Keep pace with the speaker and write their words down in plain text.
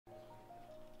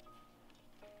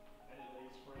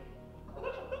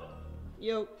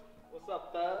Yo. What's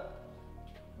up, Thug?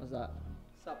 What's up?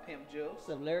 What's up, Pimp Juice? What's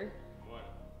up, Larry? What?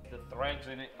 The threads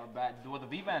in it are bad. Well, the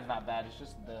V-band's not bad. It's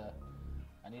just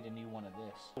I need a new one of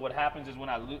this. What happens is when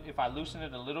if I loosen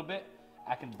it a little bit,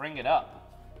 I can bring it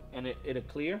up, and it'll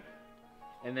clear.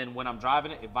 And then when I'm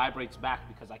driving it, it vibrates back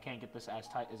because I can't get this as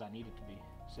tight as I need it to be.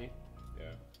 See?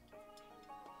 Yeah.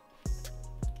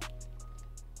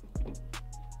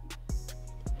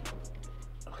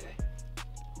 Okay.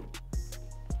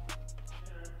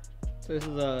 So this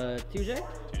is a 2J?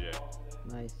 2J.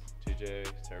 Nice. 2J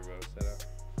turbo setup.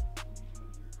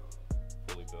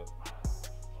 Fully built.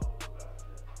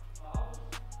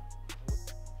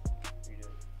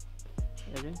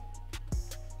 Ready?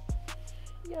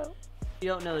 Yo. You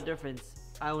don't know the difference.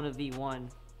 I own a V1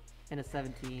 and a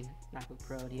 17 MacBook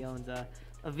Pro. And he owns a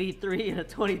V3 and a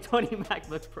 2020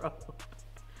 MacBook Pro.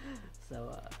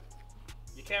 So,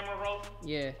 Your camera roll?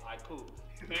 yeah. Alright, cool.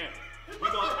 Man,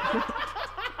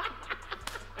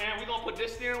 we gonna put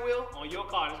this steering wheel on your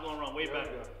car and it's gonna run way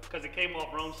better. Because it came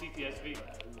off Rome CTSV.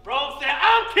 Rome said,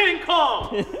 I'm King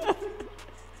Kong!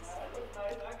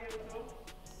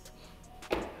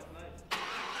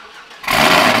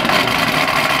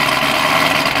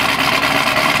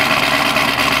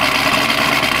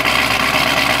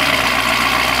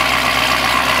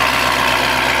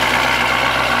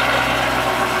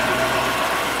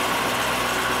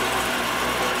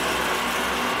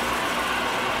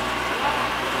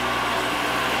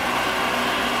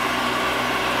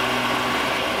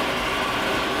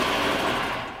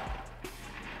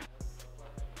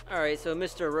 Alright, so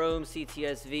Mr. Rome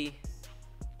CTSV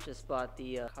just bought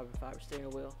the carbon fiber steering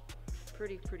wheel.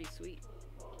 Pretty sweet.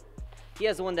 He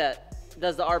has the one that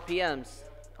does the RPMs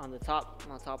on the top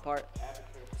part.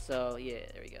 So yeah,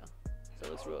 there we go. So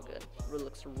it looks real good. It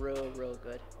looks real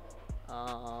good.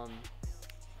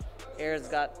 Aaron's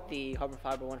got the carbon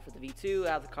fiber one for the V2.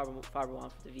 I have the carbon fiber one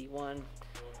for the V1.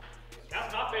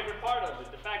 That's my favorite part of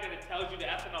it. The fact that it tells you the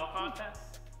ethanol content.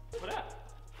 What up?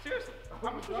 Seriously.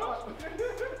 How much was yours?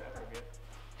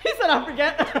 He said I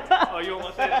forget. Oh, you don't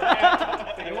want to say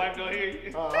that? So your wife don't hear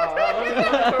you? Turn my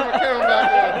camera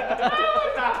back on.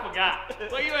 I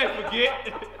forgot. Well, you ain't forget.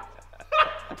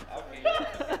 Okay.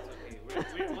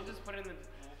 We'll just put it in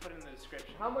the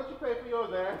description. How much you pay for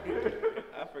yours, Aaron?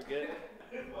 I forget.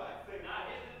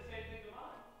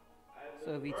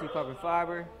 So V2 carbon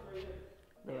fiber,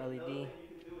 the LED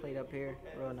plate up here,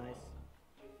 real nice.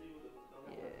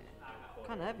 Yeah,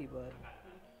 kind of heavy, but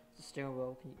it's a steering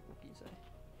wheel. What can you say?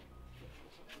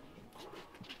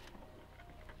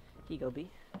 Here you go, B.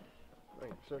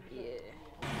 Thanks, sir. Yeah.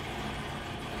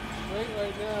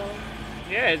 Right now.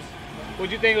 Yes.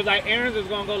 Would you think it was like Aaron's was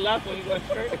gonna go left when you go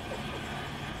straight?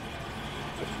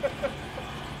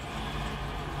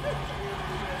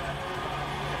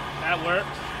 That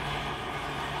works.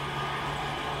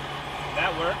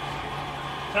 That works.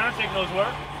 Turn signals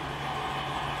work.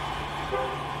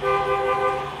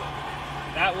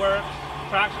 That works.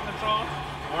 Traction control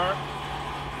works.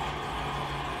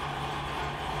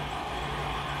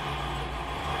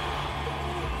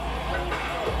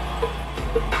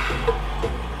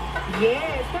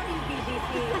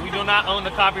 We do not own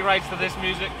the copyrights to this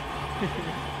music.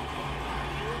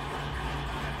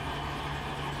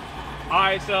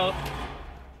 Alright, so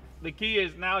the key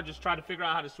is now just try to figure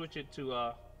out how to switch it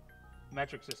to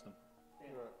metric system.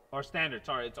 Or standard,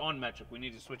 sorry, it's on metric. We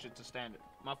need to switch it to standard.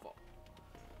 My fault.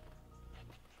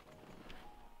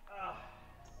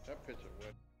 That picture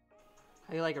wet.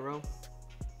 How you like it, Rome?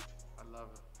 I love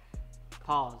it.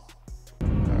 Pause.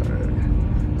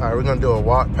 Alright, we're gonna do a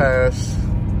walk pass.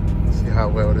 See how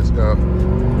well this goes.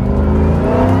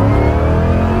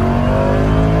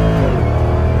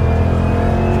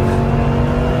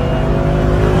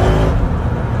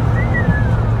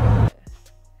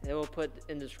 Then we'll put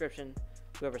in the description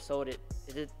whoever sold it.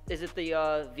 Is it the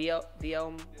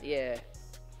VL? Yeah.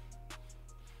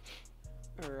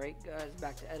 Alright guys,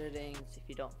 back to editing. So if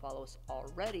you don't follow us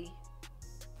already,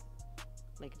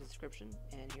 link in the description,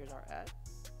 and here's our ad.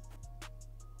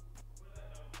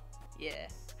 Yeah.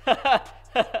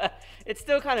 It's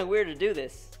still kind of weird to do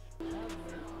this.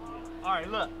 Alright,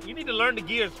 look, you need to learn the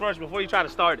gears first before you try to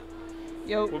start it.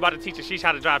 Yo. We're about to teach Ashish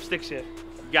how to drive stick shift.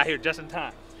 You got here just in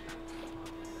time.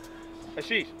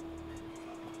 Ashish,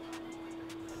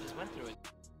 I just went through it.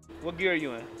 what gear are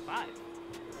you in? 5.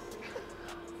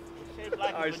 Shaped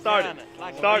like Alright, a start vagina. it.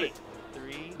 Like Start it.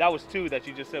 3. That was 2 that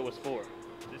you just said was 4.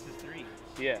 This is 3.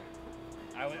 Yeah.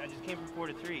 I just came from 4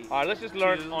 to 3. All right, let's just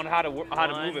learn 2, on how to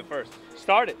move it first.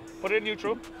 Start it. Put it in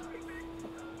neutral.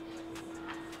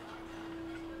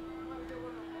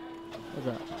 What's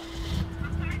up?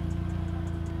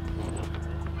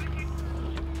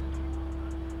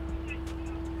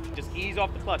 Just ease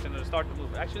off the clutch and it'll start to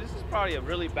move. Actually, this is probably a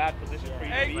really bad position for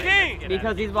you to be in. King!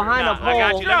 Because he's behind a pole.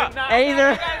 I got you.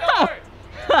 Either.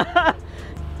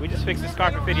 We just fixed this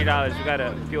car for $50. We got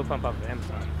a fuel pump off of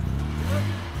Amazon.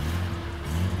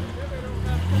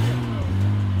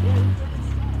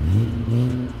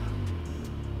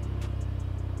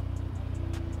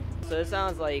 So it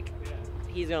sounds like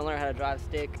he's gonna learn how to drive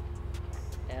stick,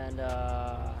 and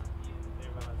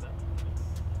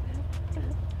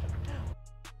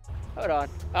hold on.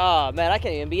 Oh man, I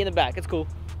can't even be in the back. It's cool.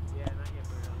 Yeah, not yet,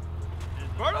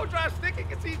 Berto drives stick, he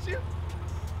can teach you.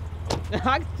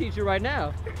 I can teach you right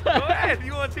now. Go ahead,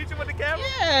 you want to teach him with the camera?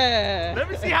 Yeah. Let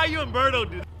me see how you and Berto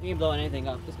do. You ain't blowing anything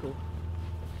up. It's cool.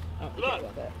 I don't care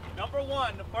about that. Number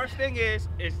one, the first thing is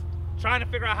trying to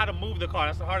figure out how to move the car.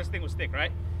 That's the hardest thing with stick,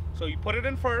 right? So you put it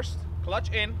in first,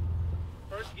 clutch in,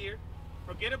 first gear.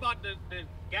 Forget about the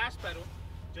gas pedal.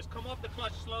 Just come off the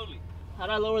clutch slowly. How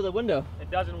do I lower the window? It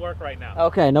doesn't work right now.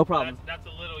 Okay, no problem. That's a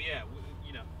little, yeah.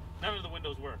 You know, none of the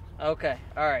windows work. Okay,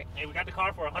 all right. Hey, we got the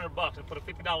car for $100 and put a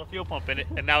 $50 fuel pump in it,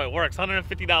 and now it works.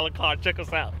 $150 car. Check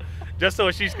us out. Just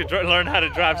so she could learn how to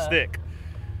drive stick.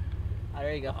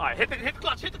 There you go. All right, hit the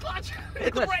clutch. Hit the clutch. Hit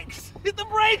the clutch. brakes. Hit the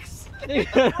brakes.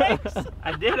 Hit the brakes.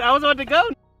 I did. I was about to go.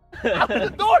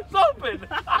 The door's open.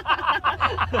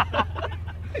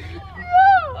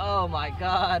 Oh my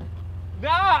God.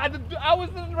 Nah, I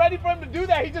wasn't ready for him to do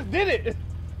that. He just did it.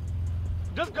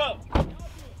 Just go. All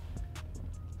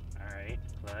right,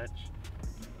 clutch.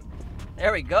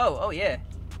 There we go. Oh yeah.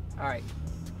 All right.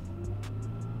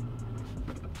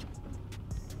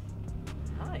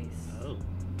 Nice. Oh.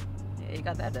 Yeah, you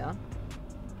got that down.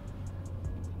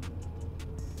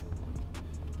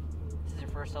 Is this your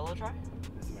first solo try?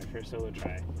 This is my first solo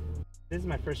try. This is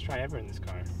my first try ever in this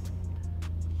car.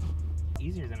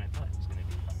 Easier than I thought it was gonna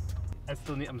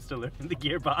be. I'm still learning the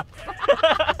gearbox.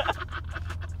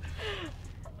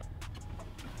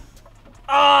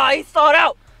 Ah, he stalled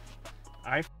out.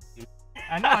 I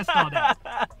know I stalled out.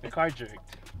 The car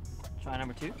jerked. Try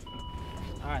number 2.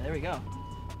 All right, there we go.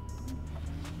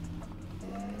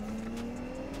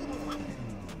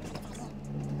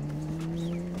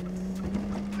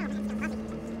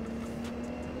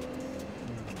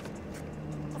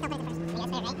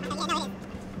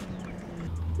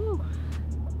 Whew.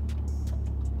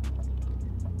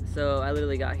 So I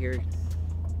literally got here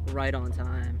right on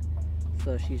time,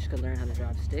 so she just could learn how to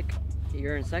drive stick.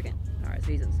 You're in second. All right,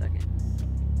 so he's in second.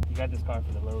 You got this car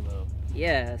for the low.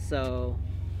 Yeah, so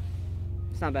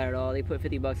it's not bad at all. They put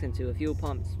 $50 into a fuel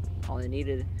pump, all they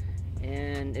needed,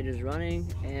 and it is running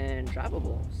and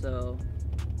drivable. So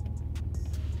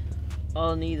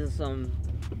all it needs is it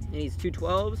needs 2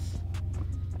 12s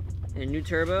and a new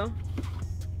turbo.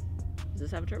 Does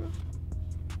this have a turbo?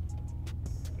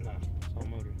 No, it's all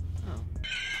motor. Oh.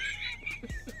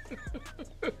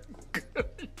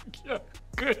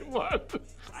 Good one.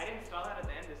 I didn't stall out at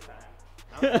the end this time.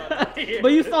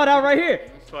 But you saw it out right here.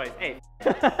 Twice. Hey. I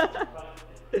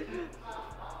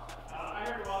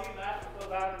heard while he laughed so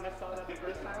loud and I saw that the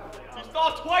first time. You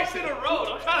stalled twice in a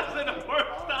row. I'm trying to say the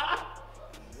first time.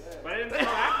 But I didn't stall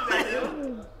after that,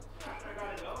 too.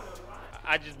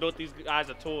 I just built these guys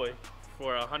a toy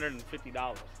for $150. You know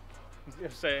what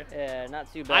I'm saying? Yeah,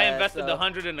 not too bad. I invested so. the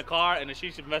 100 in the car, and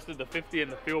Ashish invested the 50 in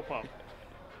the fuel pump.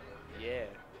 Yeah.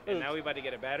 And now we about to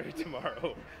get a battery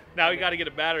tomorrow. Now we got to get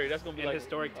a battery. That's gonna be And like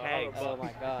historic tags. Oh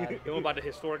my God. And we're about to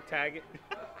historic tag it.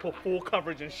 Put full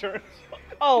coverage insurance.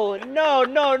 Oh no.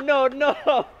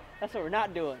 That's what we're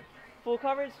not doing. Full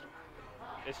coverage?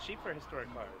 It's cheap for historic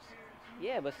cars.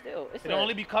 Yeah, but still, it's It'll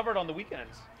only be covered on the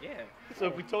weekends. Yeah. So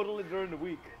if we total it during the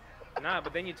week. Nah,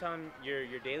 but then you tell them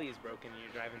your daily is broken and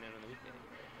you're driving it on the weekend,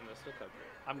 and they'll still cover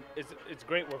it. It's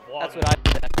great we're vlogging. That's what I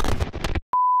did.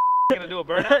 Gonna do a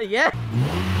burnout? Yeah.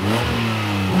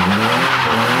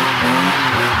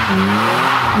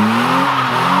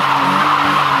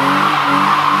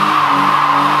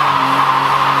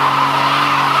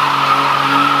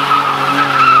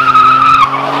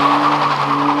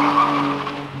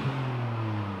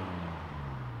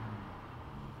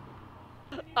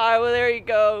 All right, well there you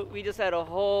go. We just had a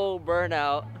whole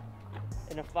burnout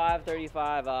in a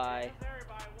 535i.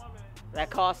 That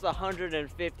cost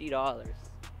 $150.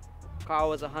 Car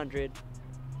was $100.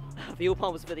 Fuel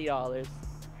pump was $50.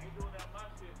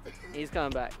 He's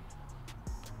coming back.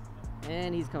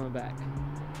 And he's coming back.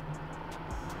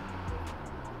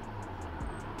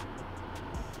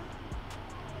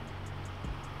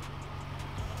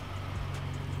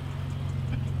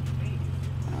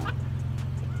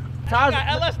 Tires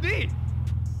Got LSD.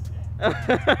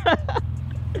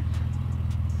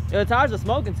 The tires are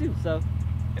smoking too, so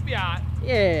It'd be alright.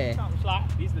 yeah. Something slot.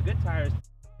 These are the good tires.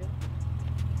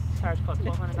 tires cost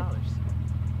 $1,200.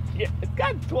 Yeah, it's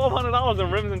got $1,200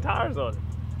 in rims and tires on it.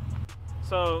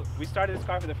 So we started this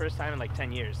car for the first time in like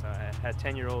 10 years. I had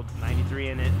 10-year-old 93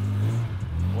 in it.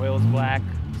 Oil's black.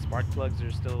 Spark plugs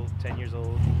are still 10 years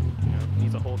old. You know,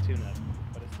 needs a whole tune-up,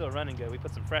 but it's still running good. We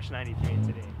put some fresh 93 in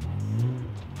today,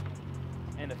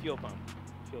 and a fuel pump.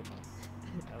 Fuel pump.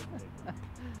 That was big.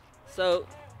 So,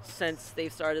 since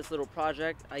they've started this little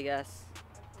project, I guess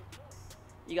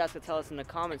you guys could tell us in the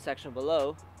comment section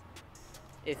below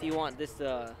if you want this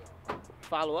to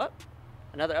follow up,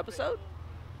 another episode,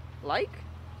 like,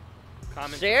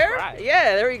 Comment, share. subscribe.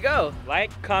 Yeah, there you go.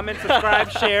 Like, comment,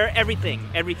 subscribe, share, everything,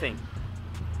 everything.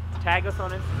 Tag us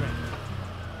on Instagram.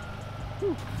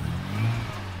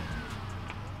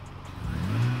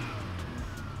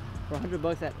 For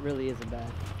 $100, that really isn't bad.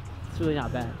 It's really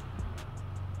not bad.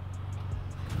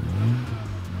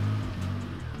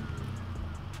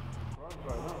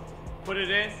 Put it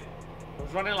in. It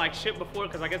was running like shit before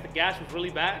because I guess the gas was really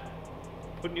bad.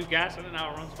 Put new gas in it,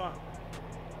 now it runs fine.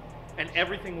 And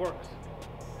everything works.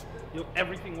 Yo,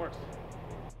 everything works.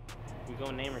 We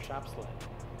go name her Shop Slut.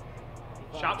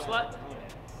 Shop slut?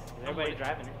 Everybody's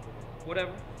driving it.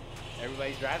 Whatever.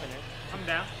 Everybody's driving it. I'm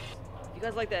down. If you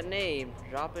guys like that name,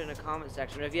 drop it in the comment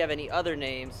section. If you have any other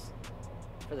names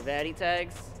for the vanity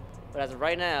tags, but as of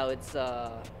right now, it's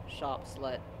Shop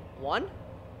Slut 1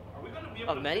 Are we gonna be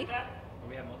able of to many. fit that? Do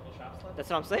we have multiple Shop Sluts? That's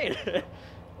what I'm saying.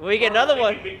 We get another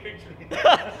one. Big picture.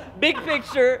 Big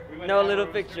picture, We might no have little our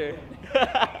own picture.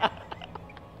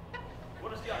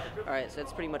 What is the other? Alright, so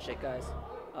that's pretty much it, guys.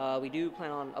 We do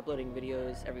plan on uploading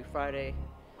videos every Friday,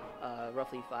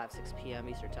 roughly 5-6 p.m.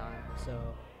 Eastern time. So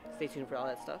stay tuned for all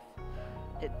that stuff.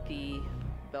 Hit the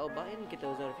bell button, get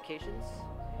those notifications.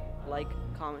 Like,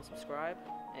 comment, subscribe,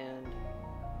 and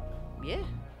yeah.